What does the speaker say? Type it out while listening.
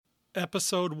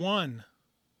Episode 1,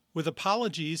 with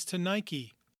apologies to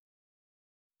Nike.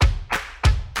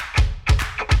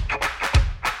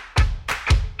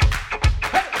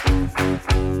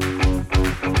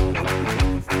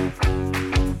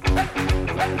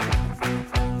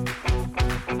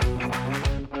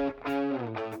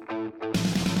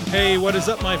 Hey, what is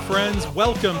up, my friends?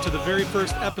 Welcome to the very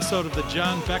first episode of The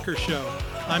John Becker Show.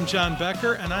 I'm John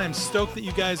Becker, and I am stoked that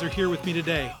you guys are here with me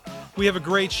today. We have a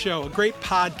great show, a great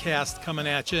podcast coming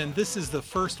at you, and this is the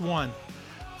first one.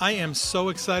 I am so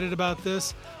excited about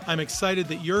this. I'm excited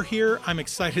that you're here. I'm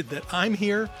excited that I'm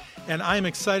here, and I'm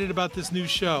excited about this new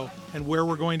show and where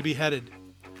we're going to be headed.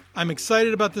 I'm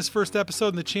excited about this first episode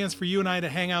and the chance for you and I to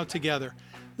hang out together.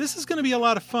 This is going to be a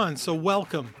lot of fun, so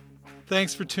welcome.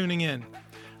 Thanks for tuning in.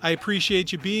 I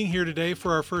appreciate you being here today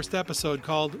for our first episode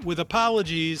called With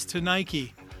Apologies to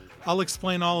Nike. I'll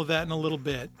explain all of that in a little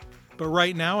bit. But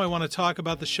right now, I want to talk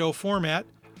about the show format,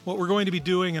 what we're going to be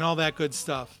doing, and all that good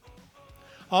stuff.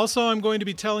 Also, I'm going to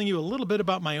be telling you a little bit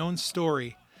about my own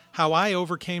story, how I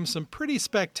overcame some pretty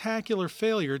spectacular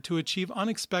failure to achieve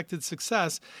unexpected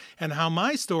success, and how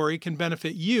my story can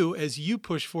benefit you as you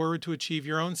push forward to achieve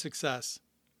your own success.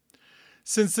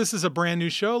 Since this is a brand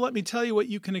new show, let me tell you what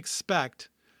you can expect.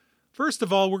 First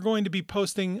of all, we're going to be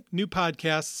posting new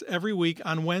podcasts every week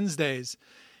on Wednesdays.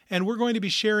 And we're going to be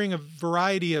sharing a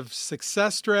variety of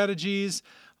success strategies.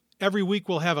 Every week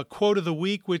we'll have a quote of the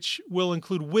week, which will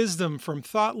include wisdom from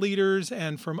thought leaders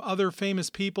and from other famous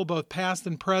people, both past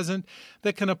and present,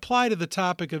 that can apply to the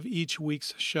topic of each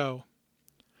week's show.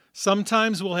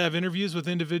 Sometimes we'll have interviews with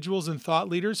individuals and thought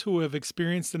leaders who have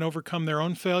experienced and overcome their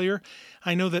own failure.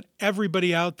 I know that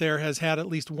everybody out there has had at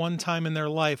least one time in their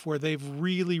life where they've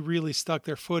really stuck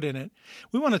their foot in it.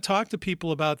 We want to talk to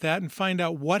people about that and find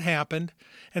out what happened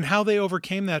and how they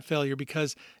overcame that failure,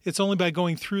 because it's only by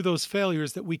going through those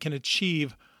failures that we can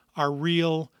achieve our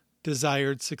real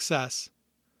desired success.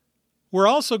 We're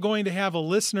also going to have a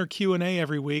listener Q&A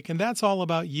every week, and that's all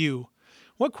about you.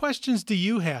 What questions do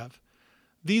you have?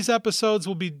 These episodes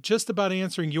will be just about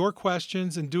answering your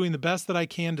questions and doing the best that I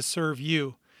can to serve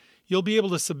you. You'll be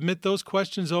able to submit those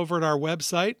questions over at our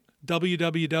website,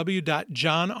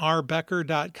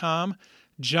 www.johnrbecker.com,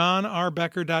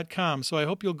 johnrbecker.com. So I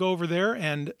hope you'll go over there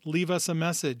and leave us a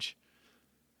message.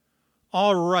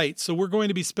 All right, so we're going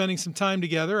to be spending some time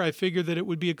together. I figured that it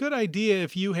would be a good idea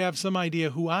if you have some idea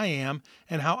who I am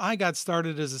and how I got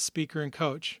started as a speaker and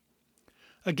coach.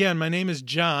 Again, my name is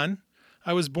John.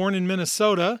 I was born in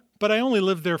Minnesota, but I only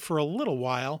lived there for a little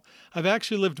while. I've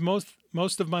actually lived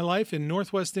most of my life in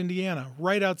Northwest Indiana,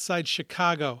 right outside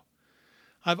Chicago.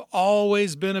 I've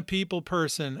always been a people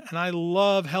person, and I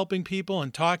love helping people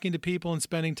and talking to people and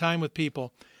spending time with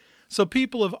people. So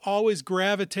people have always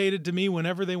gravitated to me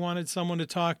whenever they wanted someone to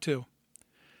talk to.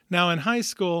 Now, in high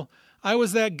school, I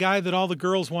was that guy that all the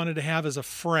girls wanted to have as a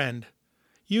friend.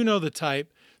 You know the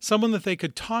type, someone that they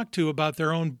could talk to about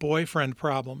their own boyfriend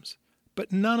problems.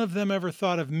 But none of them ever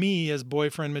thought of me as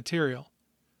boyfriend material.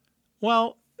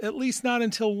 Well, at least not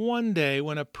until one day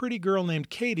when a pretty girl named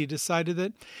Katie decided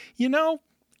that,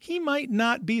 he might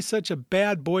not be such a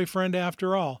bad boyfriend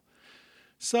after all.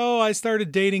 So I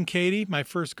started dating Katie, my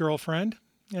first girlfriend,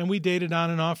 and we dated on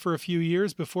and off for a few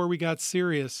years before we got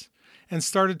serious and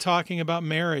started talking about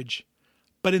marriage.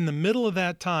 But in the middle of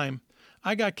that time,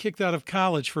 I got kicked out of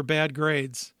college for bad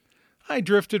grades. I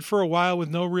drifted for a while with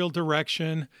no real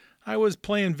direction. I was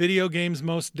playing video games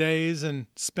most days and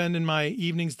spending my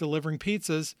evenings delivering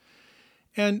pizzas.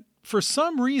 And for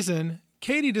some reason,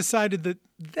 Katie decided that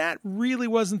that really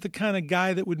wasn't the kind of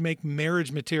guy that would make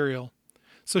marriage material.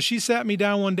 So she sat me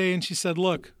down one day and she said,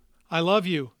 "Look, I love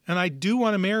you and I do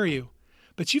want to marry you,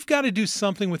 but you've got to do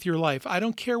something with your life. I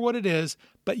don't care what it is,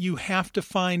 but you have to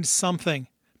find something,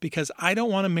 because I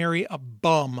don't want to marry a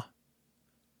bum."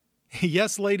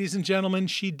 Yes, ladies and gentlemen,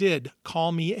 she did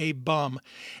call me a bum.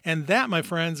 And that, my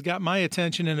friends, got my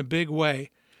attention in a big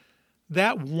way.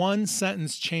 That one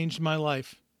sentence changed my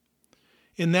life.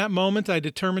 In that moment, I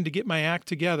determined to get my act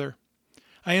together.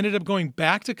 I ended up going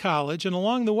back to college, and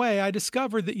along the way, I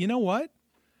discovered that, you know what?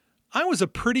 I was a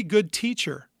pretty good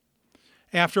teacher.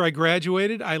 After I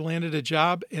graduated, I landed a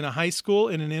job in a high school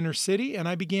in an inner city, and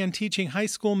I began teaching high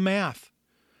school math.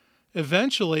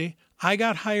 Eventually, I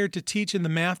got hired to teach in the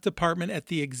math department at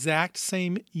the exact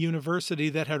same university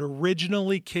that had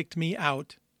originally kicked me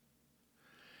out.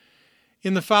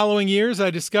 In the following years, I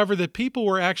discovered that people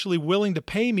were actually willing to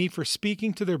pay me for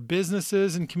speaking to their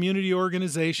businesses and community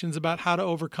organizations about how to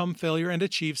overcome failure and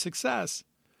achieve success.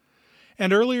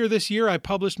 And earlier this year, I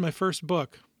published my first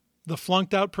book, The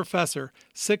Flunked Out Professor: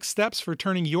 6 Steps for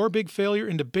Turning Your Big Failure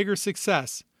into Bigger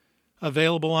Success.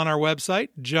 Available on our website,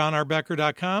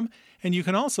 johnrbecker.com, and you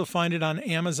can also find it on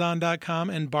amazon.com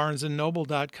and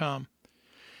barnesandnoble.com.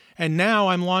 And now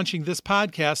I'm launching this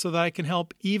podcast so that I can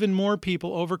help even more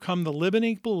people overcome the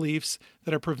limiting beliefs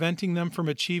that are preventing them from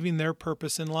achieving their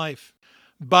purpose in life.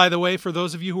 By the way, for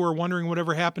those of you who are wondering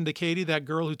whatever happened to Katie, that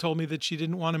girl who told me that she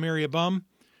didn't want to marry a bum,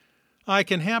 I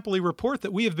can happily report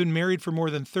that we have been married for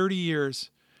more than 30 years.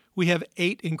 We have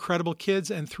 8 incredible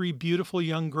kids and 3 beautiful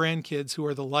young grandkids who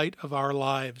are the light of our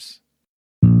lives.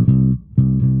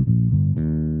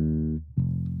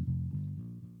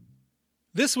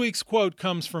 This week's quote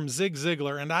comes from Zig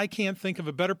Ziglar, and I can't think of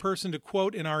a better person to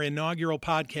quote in our inaugural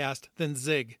podcast than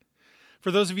Zig.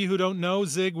 For those of you who don't know,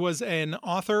 Zig was an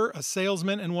author, a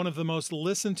salesman, and one of the most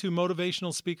listened to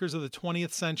motivational speakers of the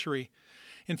 20th century.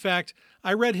 In fact,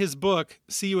 I read his book,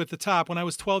 See You at the Top, when I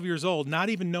was 12 years old, not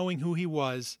even knowing who he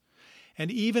was.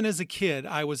 And even as a kid,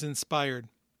 I was inspired.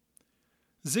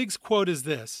 Zig's quote is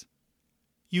this: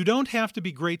 "You don't have to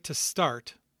be great to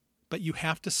start, but you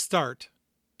have to start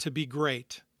to be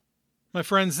great." My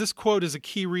friends, this quote is a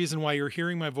key reason why you're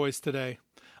hearing my voice today.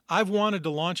 I've wanted to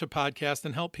launch a podcast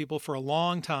and help people for a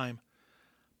long time,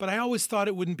 but I always thought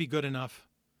it wouldn't be good enough.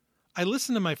 I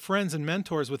listened to my friends and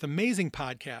mentors with amazing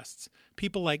podcasts,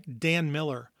 people like Dan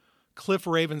Miller, Cliff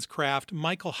Ravenscraft,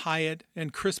 Michael Hyatt,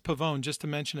 and Chris Pavone, just to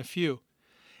mention a few.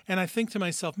 And I think to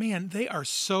myself, man, they are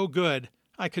so good.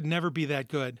 I could never be that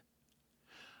good.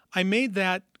 I made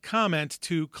that comment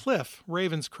to Cliff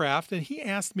Ravenscraft, and he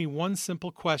asked me one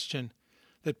simple question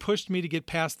that pushed me to get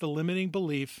past the limiting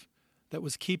belief that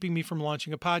was keeping me from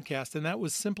launching a podcast, and that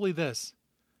was simply this.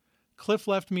 Cliff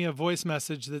left me a voice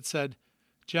message that said,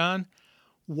 "John,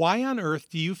 why on earth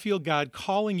do you feel God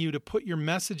calling you to put your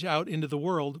message out into the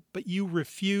world, but you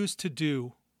refuse to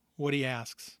do what he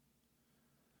asks?"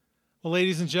 Well,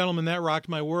 ladies and gentlemen, that rocked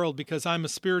my world because I'm a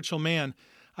spiritual man.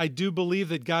 I do believe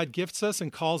that God gifts us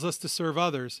and calls us to serve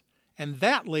others. And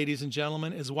that, ladies and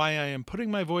gentlemen, is why I am putting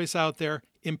my voice out there,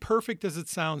 imperfect as it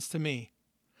sounds to me.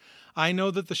 I know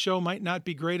that the show might not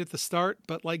be great at the start,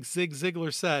 but like Zig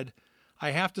Ziglar said,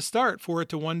 I have to start for it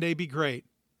to one day be great.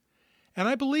 And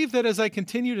I believe that as I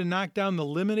continue to knock down the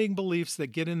limiting beliefs that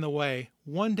get in the way,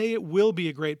 one day it will be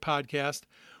a great podcast,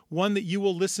 one that you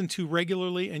will listen to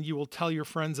regularly and you will tell your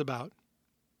friends about.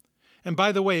 And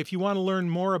by the way, if you want to learn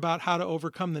more about how to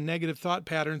overcome the negative thought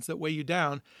patterns that weigh you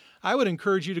down, I would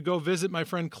encourage you to go visit my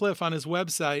friend Cliff on his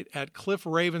website at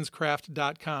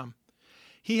cliffravenscraft.com.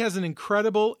 He has an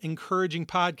incredible, encouraging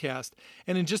podcast,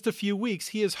 and in just a few weeks,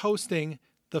 he is hosting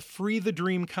the Free the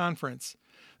Dream Conference.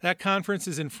 That conference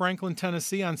is in Franklin,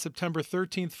 Tennessee on September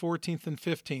 13th, 14th, and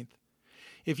 15th.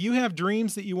 If you have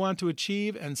dreams that you want to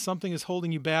achieve and something is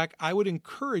holding you back, I would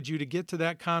encourage you to get to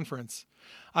that conference.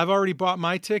 I've already bought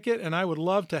my ticket, and I would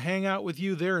love to hang out with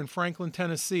you there in Franklin,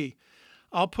 Tennessee.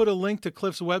 I'll put a link to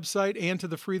Cliff's website and to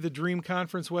the Free the Dream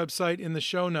Conference website in the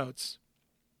show notes.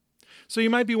 So you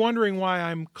might be wondering why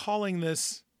I'm calling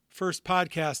this first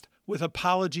podcast with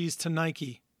apologies to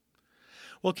Nike.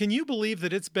 Well, can you believe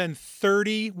that it's been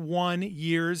 31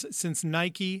 years since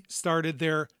Nike started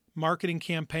their marketing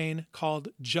campaign called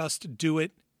Just Do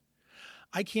It?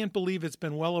 I can't believe it's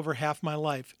been well over half my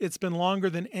life. It's been longer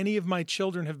than any of my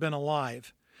children have been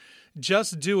alive.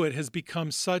 Just Do It has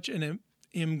become such an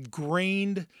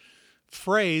ingrained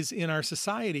phrase in our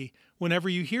society. Whenever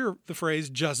you hear the phrase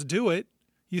just do it,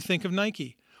 you think of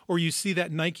Nike, or you see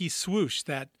that Nike swoosh,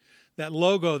 that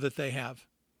logo that they have.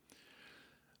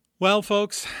 Well,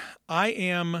 folks, I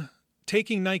am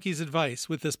taking Nike's advice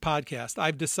with this podcast.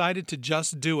 I've decided to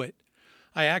just do it.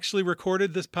 I actually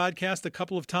recorded this podcast a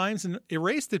couple of times and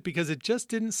erased it because it just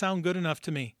didn't sound good enough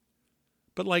to me.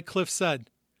 But like Cliff said,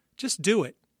 just do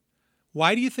it.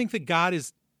 Why do you think that God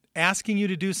is asking you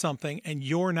to do something and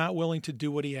you're not willing to do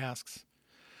what he asks?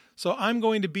 So I'm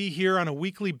going to be here on a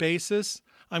weekly basis.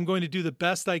 I'm going to do the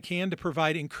best I can to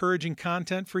provide encouraging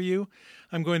content for you.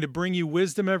 I'm going to bring you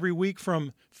wisdom every week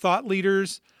from thought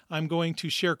leaders. I'm going to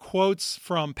share quotes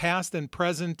from past and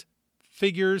present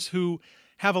figures who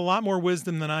have a lot more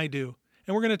wisdom than I do.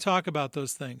 And we're going to talk about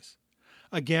those things.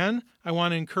 Again, I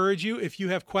want to encourage you, if you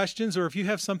have questions or if you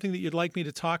have something that you'd like me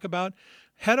to talk about,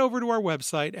 head over to our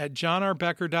website at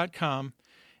johnrbecker.com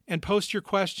and post your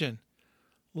question.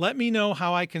 Let me know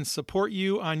how I can support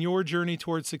you on your journey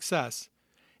towards success.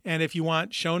 And if you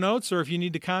want show notes or if you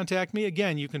need to contact me,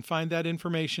 again, you can find that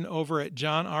information over at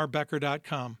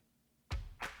johnrbecker.com.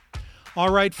 All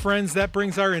right, friends, that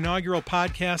brings our inaugural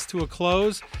podcast to a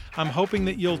close. I'm hoping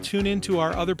that you'll tune into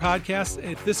our other podcasts.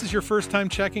 If this is your first time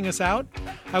checking us out,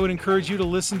 I would encourage you to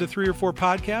listen to 3 or 4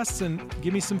 podcasts and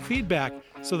give me some feedback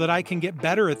so that I can get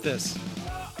better at this.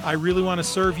 I really want to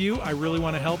serve you. I really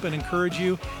want to help and encourage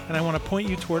you, and I want to point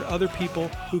you toward other people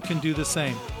who can do the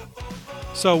same.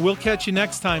 So we'll catch you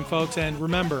next time, folks, and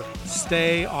remember,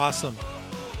 stay awesome.